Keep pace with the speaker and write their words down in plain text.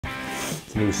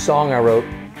It's a new song I wrote.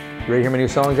 You ready to hear my new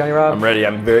song, Johnny Rob? I'm ready.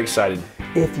 I'm very excited.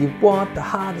 If you want the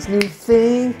hottest new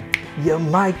thing, you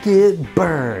might get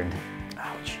burned.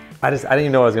 Ouch. I didn't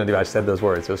even know what I was going to do. I just said those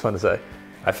words. It was fun to say.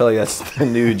 I feel like that's the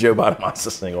new Joe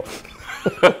Bonamassa single.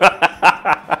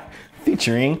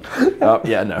 Featuring.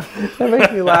 Yeah, no. That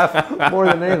makes me laugh more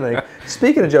than anything.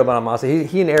 Speaking of Joe Bonamassa,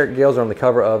 he and Eric Gales are on the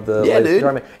cover of the latest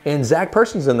guitar magazine. And Zach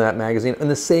Person's in that magazine. In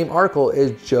the same article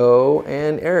is Joe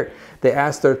and Eric. They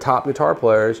asked their top guitar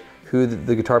players who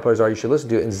the guitar players are you should listen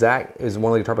to, and Zach is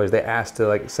one of the guitar players they asked to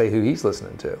like say who he's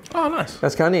listening to. Oh, nice.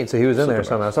 That's kind of neat. So he was in there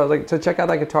somehow. So I was like, to check out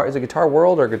that guitar. Is it Guitar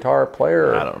World or Guitar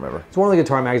Player? I don't remember. It's one of the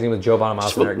guitar magazines with Joe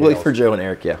Bonamassa and Eric Gales. Look for Joe and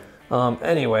Eric, yeah.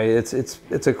 Anyway, it's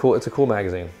a cool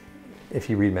magazine. If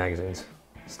you read magazines,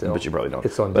 still. But you probably don't.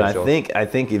 It's on but digital. I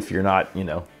think if you're not,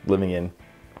 living in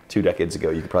 2 decades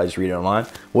ago, you could probably just read it online.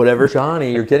 Whatever.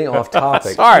 Johnny, you're getting off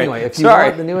topic. Sorry. Anyway, if you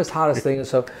want the newest, hottest thing,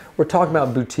 so we're talking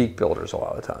about boutique builders a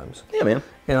lot of times. Yeah, man.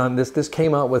 And this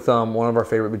came up with one of our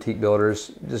favorite boutique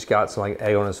builders. Just got some like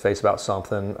egg on his face about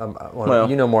something. Well,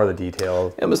 you know more of the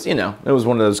details. It was, it was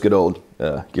one of those good old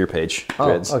Gear Page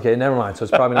threads. Oh, okay, never mind. So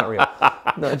it's probably not real.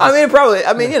 No, probably.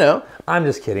 I'm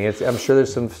just kidding. I'm sure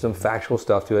there's some factual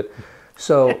stuff to it.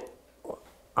 So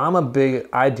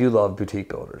I do love boutique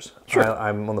builders. Sure.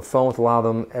 I'm on the phone with a lot of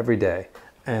them every day,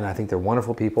 and I think they're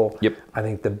wonderful people. Yep. I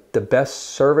think the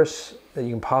best service that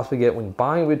you can possibly get when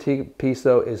buying a boutique piece,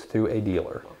 though, is through a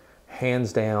dealer.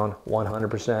 Hands down,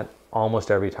 100%, almost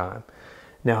every time.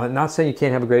 Now, I'm not saying you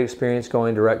can't have a great experience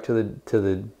going direct to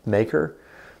the maker,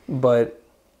 but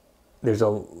there's a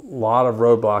lot of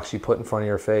roadblocks you put in front of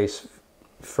your face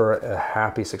for a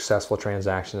happy, successful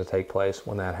transaction to take place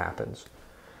when that happens.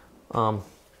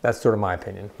 That's sort of my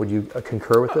opinion. Would you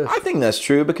concur with this? I think that's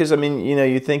true because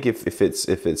you think if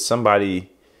it's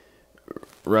somebody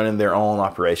running their own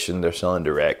operation, they're selling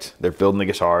direct, they're building the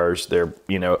guitars,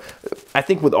 I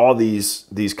think with all these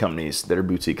companies that are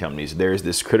boutique companies, there's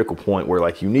this critical point where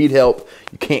like you need help,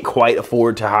 you can't quite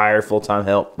afford to hire full-time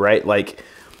help, right? Like,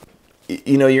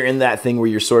 you're in that thing where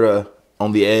you're sort of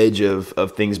on the edge of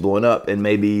things blowing up and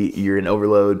maybe you're in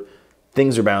overload.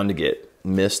 Things are bound to get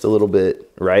missed a little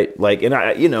bit, right? Like, and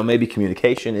maybe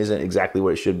communication isn't exactly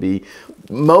what it should be.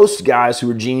 Most guys who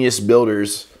are genius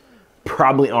builders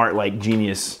probably aren't like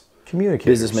genius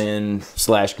businessmen /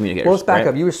 communicators. Well, let's back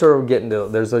up. You were sort of getting to,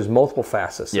 there's multiple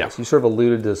facets. Yeah. You sort of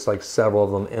alluded to like several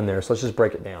of them in there. So let's just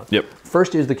break it down. Yep.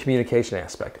 First is the communication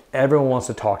aspect. Everyone wants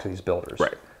to talk to these builders.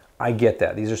 Right. I get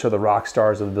that. These are sort of the rock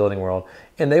stars of the building world,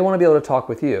 and they want to be able to talk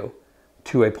with you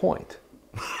to a point.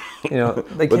 But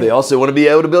they also want to be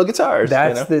able to build guitars.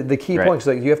 That's the key point.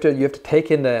 So like you have to take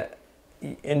into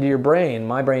your brain,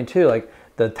 my brain too. Like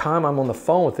the time I'm on the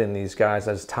phone with these guys,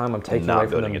 that's time I'm taking away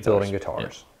from them building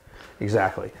guitars. Yeah.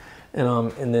 Exactly,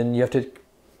 and then you have to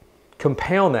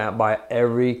compound that by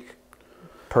every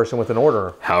person with an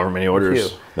order. However many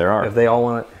orders there are. If they all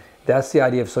want it. That's the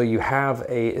idea of, so you have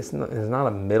it's not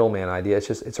a middleman idea,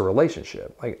 it's a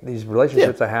relationship. Like these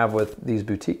relationships I have with these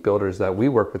boutique builders that we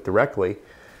work with directly,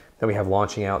 that we have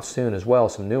launching out soon as well,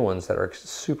 some new ones that are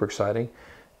super exciting.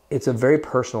 It's a very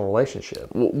personal relationship.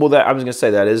 Well, I was going to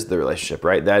say that is the relationship,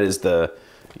 right? That is the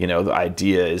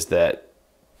idea is that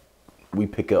we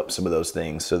pick up some of those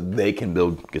things so they can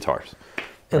build guitars.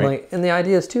 And and the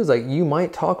idea is too is like you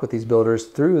might talk with these builders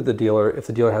through the dealer if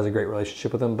the dealer has a great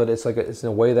relationship with them, but it's like it's in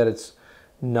a way that it's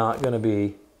not going to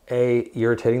be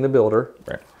irritating the builder,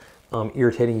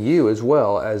 irritating you as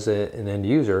well as an end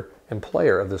user and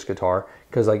player of this guitar,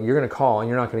 because like you're going to call and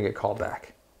you're not going to get called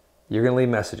back. You're going to leave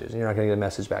messages and you're not going to get a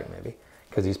message back maybe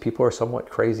because these people are somewhat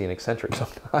crazy and eccentric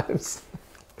sometimes,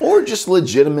 or just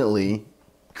legitimately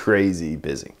crazy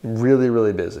busy. Really,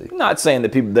 really busy. Not saying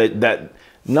that people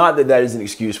not that is an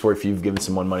excuse for if you've given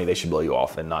someone money, they should blow you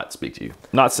off and not speak to you.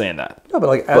 Not saying that. No,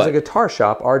 but as a guitar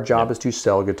shop, our job is to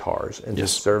sell guitars and to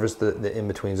service the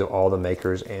in-betweens of all the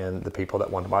makers and the people that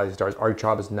want to buy these guitars. Our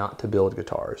job is not to build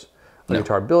guitars. A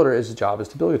guitar builder, his job is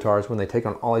to build guitars. When they take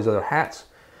on all these other hats,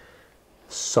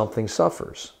 something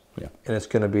suffers. Yeah. And it's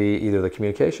going to be either the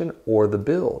communication or the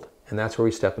build. And that's where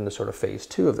we step into sort of phase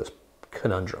 2 of this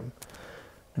conundrum.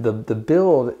 The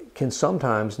build can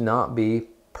sometimes not be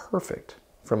perfect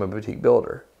from a boutique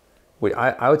builder.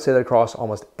 I would say that across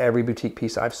almost every boutique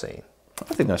piece I've seen.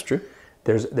 I think that's true.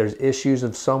 There's issues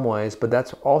in some ways, but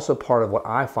that's also part of what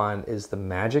I find is the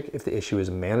magic. If the issue is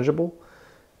manageable,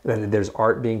 that there's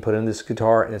art being put in this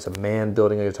guitar, and it's a man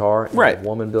building a guitar, and a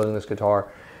woman building this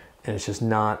guitar, and it's just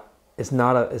not. It's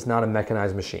not a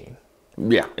mechanized machine.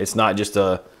 Yeah, it's not just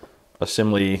a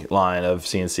assembly line of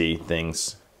CNC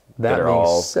things. That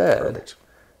being said,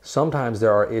 sometimes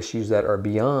there are issues that are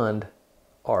beyond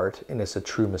art, and it's a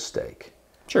true mistake.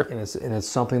 Sure. And it's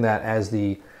something that, as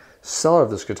the seller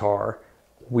of this guitar,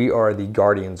 we are the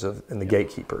guardians of and the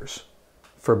gatekeepers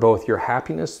for both your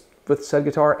happiness with said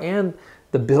guitar and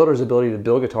the builder's ability to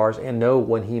build guitars and know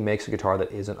when he makes a guitar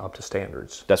that isn't up to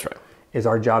standards. That's right. It's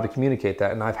our job to communicate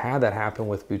that, and I've had that happen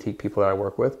with boutique people that I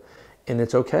work with, and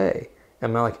it's okay.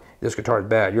 I'm not like, this guitar is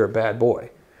bad, you're a bad boy.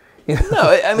 You know?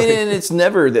 No, I mean, and it's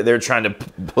never that they're trying to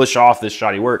push off this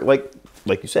shoddy work.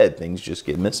 Like you said, things just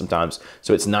get missed sometimes.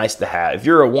 So it's nice to have. If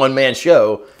you're a one-man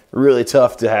show, really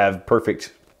tough to have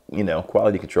perfect,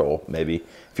 quality control. Maybe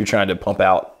if you're trying to pump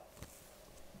out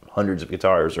hundreds of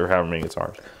guitars or however many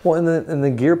guitars. Well, and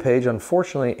the gear page,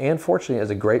 unfortunately and fortunately,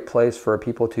 is a great place for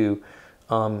people to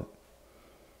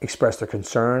express their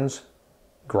concerns,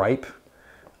 gripe,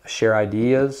 share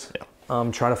ideas,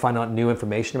 try to find out new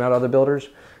information about other builders.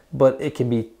 But it can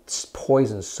be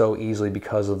poisoned so easily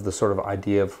because of the sort of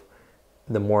idea of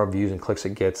the more views and clicks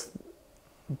it gets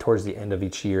towards the end of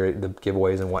each year, the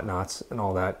giveaways and whatnots and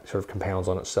all that sort of compounds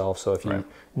on itself. So if you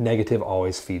negative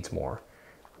always feeds more.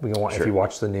 If you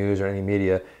watch the news or any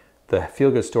media, the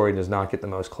feel-good story does not get the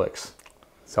most clicks.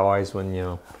 It's always when,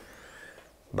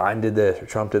 Biden did this or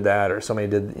Trump did that or somebody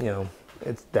did,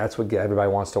 that's what everybody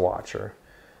wants to watch. Or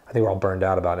I think we're all burned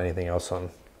out about anything else I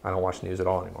don't watch news at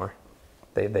all anymore.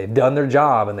 They've done their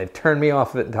job and they've turned me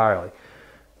off of it entirely.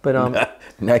 But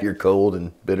now you're cold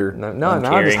and bitter. No, now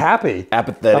I'm just happy.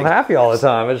 Apathetic. I'm happy all the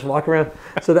time. I just walk around.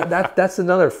 So that's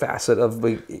another facet of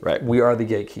we are the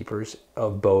gatekeepers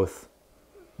of both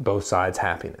sides'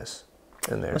 happiness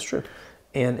in there. That's true.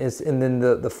 And then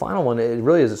the final one, it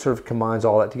really is, it sort of combines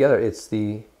all that together. It's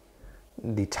the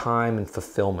time and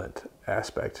fulfillment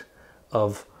aspect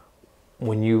of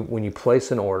when you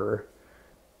place an order,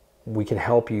 we can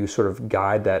help you sort of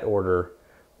guide that order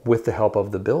with the help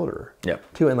of the builder. Yeah.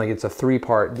 Too, and it's a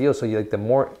 3-part deal. So you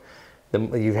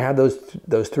have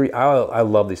those three. I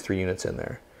love these 3 units in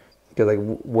there because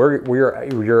we're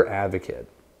your advocate.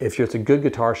 If it's a good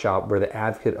guitar shop, we're the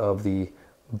advocate of the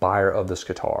buyer of this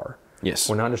guitar. Yes.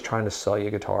 We're not just trying to sell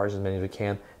you guitars as many as we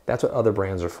can. That's what other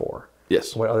brands are for.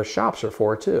 Yes. What other shops are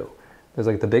for too. There's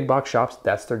the big box shops,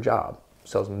 that's their job.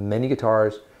 Sell as many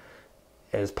guitars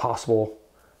as possible,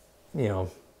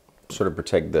 Sort of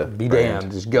protect the be brand.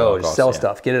 damned, just go, just sell Yeah.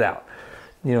 stuff, get it out.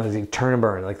 Turn and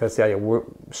burn. That's the idea.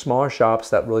 Smaller shops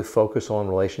that really focus on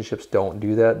relationships don't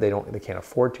do that. They can't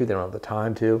afford to, they don't have the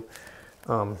time to.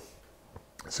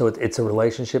 So it's a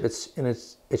relationship.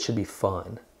 It should be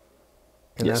fun,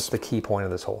 and that's the key point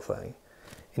of this whole thing.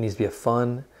 It needs to be a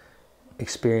fun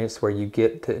experience where you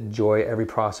get to enjoy every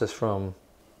process from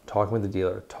talking with the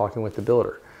dealer, talking with the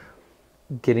builder,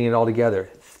 getting it all together,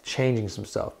 changing some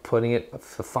stuff, putting the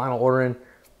final order in,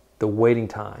 the waiting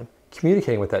time,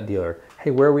 communicating with that dealer.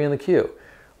 Hey, where are we in the queue?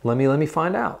 Let me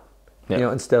find out.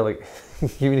 Yeah. Instead of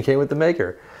communicating with the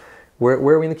maker. Where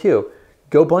are we in the queue?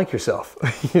 Go blank yourself.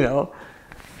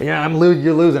 Yeah,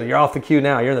 you're losing it. You're off the queue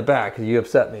now. You're in the back because you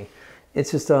upset me.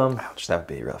 It's just Ouch, that would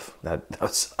be rough.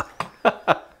 That's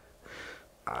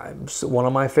one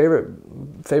of my favorite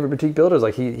boutique builders.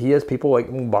 He has people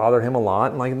bother him a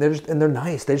lot, and they're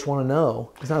nice. They just want to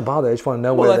know. It's not a bother. They just want to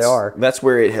know where they are. That's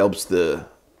where it helps the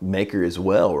maker as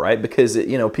well, right? Because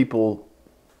people,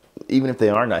 even if they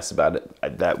are nice about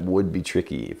it, that would be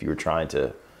tricky if you were trying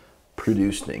to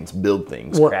produce things, build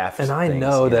things, craft things. And I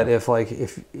know that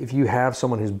if you have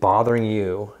someone who's bothering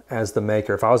you as the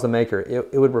maker, if I was the maker,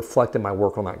 it would reflect in my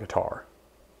work on that guitar.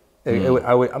 The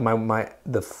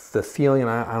feeling, and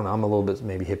I don't know, I'm a little bit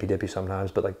maybe hippy dippy sometimes,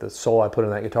 but the soul I put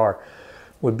in that guitar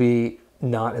would be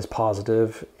not as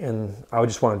positive, and I would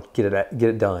just want to get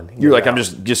it done. You're like, I'm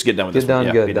just get done with this. Get done,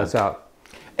 one. good. That's out.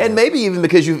 And maybe even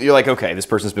because you're like, okay, this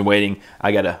person's been waiting.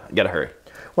 I gotta hurry.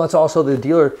 Well, it's also the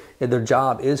dealer. Their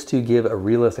job is to give a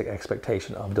realistic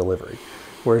expectation of delivery.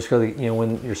 Whereas,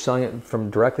 when you're selling it from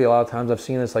directly, a lot of times I've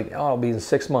seen this it'll be in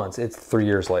 6 months. It's 3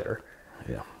 years later.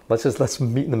 Yeah. Let's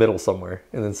meet in the middle somewhere,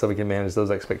 and then so we can manage those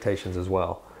expectations as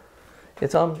well.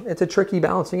 It's a tricky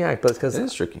balancing act, but because it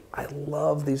is tricky. I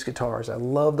love these guitars. I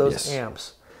love those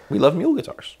amps. We love mule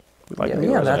guitars. We like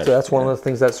mule guitars. That's one of the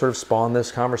things that sort of spawned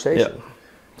this conversation. Yeah.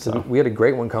 So we had a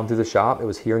great one come through the shop. It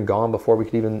was here and gone before we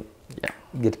could even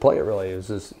get to play it. Really, it was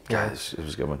just it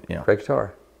was a good one. Yeah, great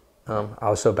guitar. I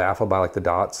was so baffled by the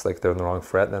dots, they're in the wrong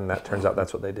fret. Then that turns out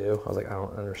that's what they do. I was like, I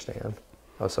don't understand.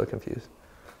 I was so confused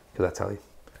because that's how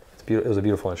it was a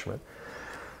beautiful instrument.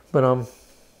 But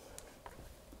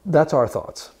that's our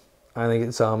thoughts. I think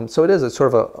it's so it is. It's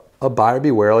sort of a buyer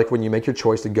beware. When you make your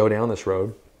choice to go down this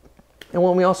road. And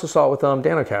when we also saw it with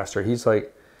Danocaster, he's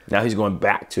like. Now he's going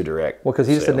back to direct. Well, because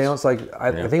he just announced I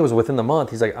think it was within the month.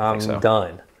 He's like, I'm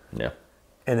done. Yeah.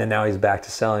 And then now he's back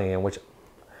to selling it, which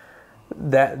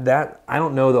that I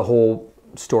don't know the whole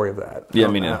story of that. Yeah,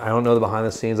 me neither. I don't know the behind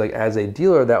the scenes. Like as a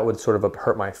dealer, that would sort of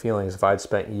hurt my feelings if I'd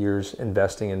spent years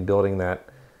investing in building that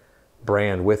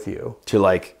brand with you. To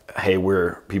like, hey,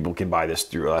 people can buy this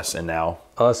through us, and now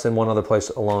us and one other place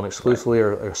alone exclusively,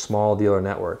 or a small dealer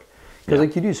network. Because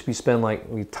like you do, we spend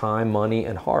like time, money,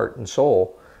 and heart and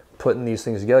soul putting these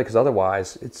things together. Because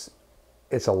otherwise,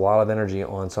 it's a lot of energy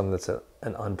on something that's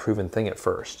an unproven thing at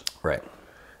first. Right.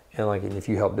 And like if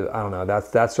you help do, I don't know.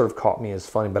 That sort of caught me as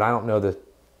funny, but I don't know the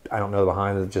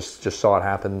behind it. Just saw it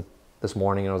happen this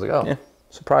morning, and I was like, oh, yeah.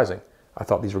 Surprising. I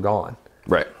thought these were gone.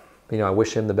 Right. You know, I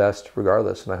wish him the best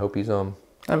regardless, and I hope he's I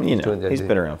mean, you know, he's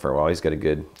been around for a while. He's got a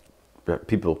good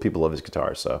people love his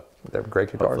guitars, so they're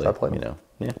great guitars. I play them. You know,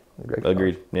 yeah, great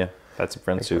agreed. Guitars. Yeah, had some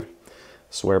friends who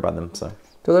swear by them. So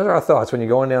those are our thoughts when you're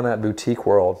going down that boutique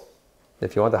world.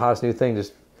 If you want the hottest new thing,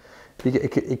 just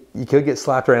you could get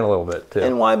slapped around a little bit too.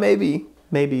 And why maybe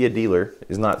a dealer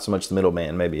is not so much the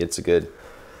middleman. Maybe it's a good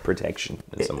protection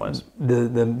in some ways.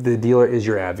 The dealer is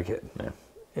your advocate. Yeah.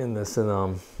 In this,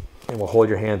 and will hold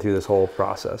your hand through this whole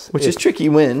process. Which is tricky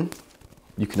when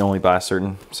you can only buy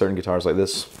certain guitars like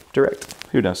this direct.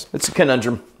 Who knows? It's a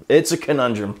conundrum. It's a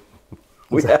conundrum.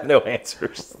 We have no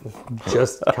answers.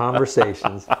 Just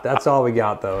conversations. That's all we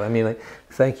got, though. I mean, like,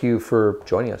 thank you for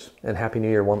joining us, and Happy New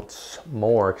Year once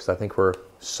more, because I think we're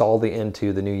solidly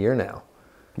into the new year now.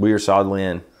 We are solidly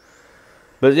in.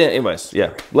 But yeah, anyways,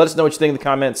 yeah. Let us know what you think in the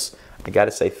comments. I got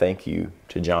to say thank you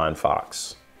to John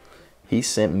Fox. He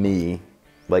sent me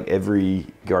like every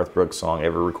Garth Brooks song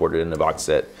ever recorded in the box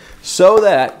set, so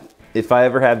that if I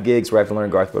ever have gigs where I have to learn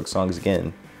Garth Brooks songs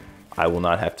again, I will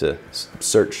not have to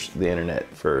search the internet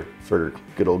for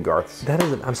good old Garth's. That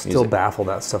isn't. I'm still baffled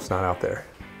that stuff's not out there.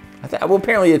 Well,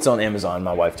 apparently it's on Amazon.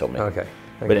 My wife told me. Okay.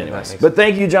 But anyways,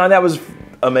 thank you, John. That was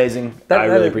amazing. I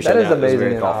really appreciate that. That is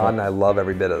amazing and odd, and I love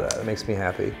every bit of that. It makes me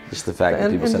happy. Just the fact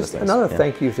that people send us things. Another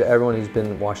thank you to everyone who's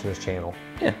been watching this channel.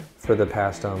 Yeah. For the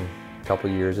past couple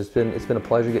of years, it's been a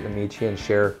pleasure getting to meet you and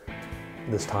share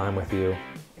this time with you,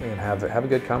 and have a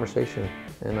good conversation,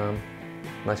 and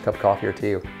nice cup of coffee or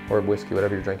tea or whiskey,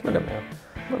 whatever you're drinking right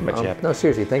now. No,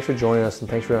 seriously, thanks for joining us, and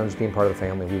thanks for just being part of the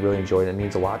family. We really enjoyed it. It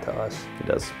means a lot to us. It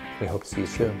does. We hope to see you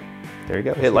soon. There you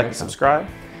go. Hit like and subscribe.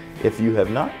 If you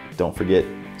have not, don't forget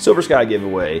Silver Sky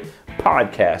giveaway,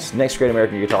 podcast, Next Great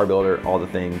American Guitar Builder, all the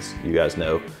things you guys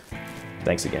know.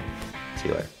 Thanks again. See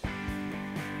you later.